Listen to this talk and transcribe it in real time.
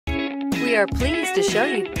We are pleased to show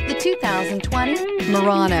you the 2020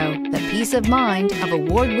 Murano. The peace of mind of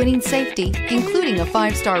award-winning safety, including a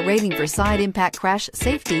 5-star rating for side impact crash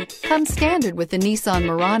safety, comes standard with the Nissan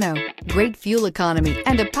Murano. Great fuel economy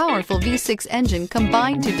and a powerful V6 engine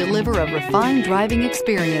combine to deliver a refined driving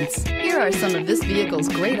experience. Here are some of this vehicle's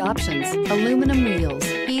great options: aluminum wheels,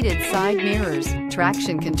 heated side mirrors,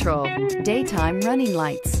 traction control, daytime running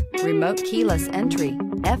lights, remote keyless entry,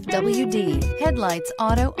 FWD, headlights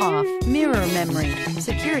auto off, mirror memory,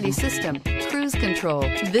 security system, cruise control.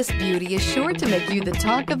 This beauty is sure to make you the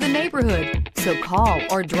talk of the neighborhood. So call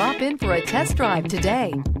or drop in for a test drive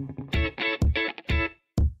today.